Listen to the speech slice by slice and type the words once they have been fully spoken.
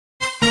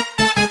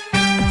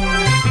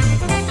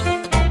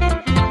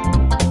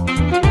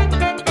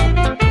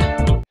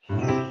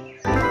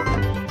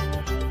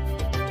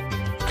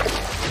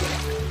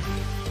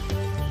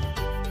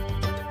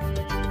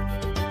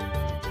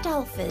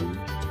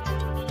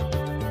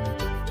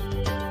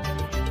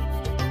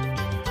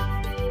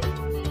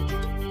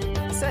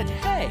said,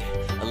 hey,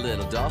 a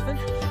little dolphin,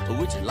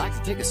 would you like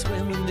to take a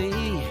swim with me?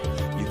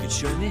 You could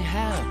show me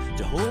how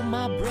to hold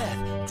my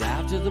breath,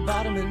 dive to the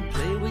bottom and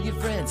play with your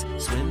friends,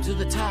 swim to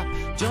the top,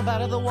 jump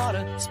out of the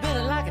water,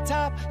 spinning like a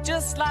top,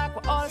 just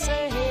like we ought to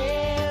say,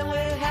 hey,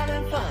 we're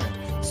having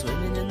fun,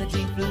 swimming in the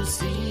deep blue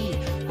sea.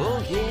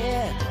 Oh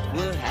yeah,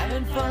 we're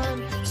having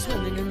fun,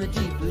 swimming in the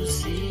deep blue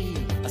sea.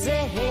 I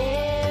say,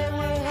 hey,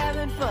 we're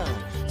having fun,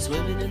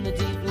 swimming in the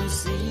deep blue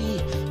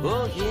sea.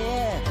 Oh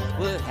yeah,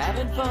 we're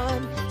having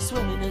fun,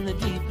 swimming in the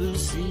deep blue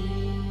sea.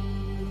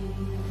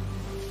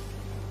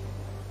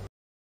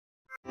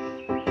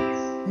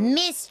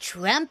 Miss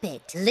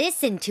Trumpet,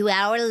 listen to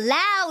our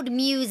loud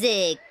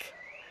music.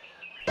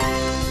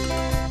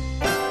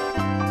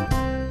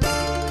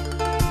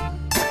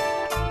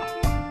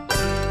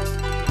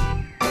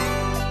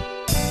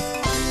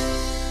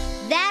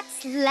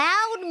 That's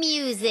loud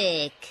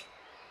music.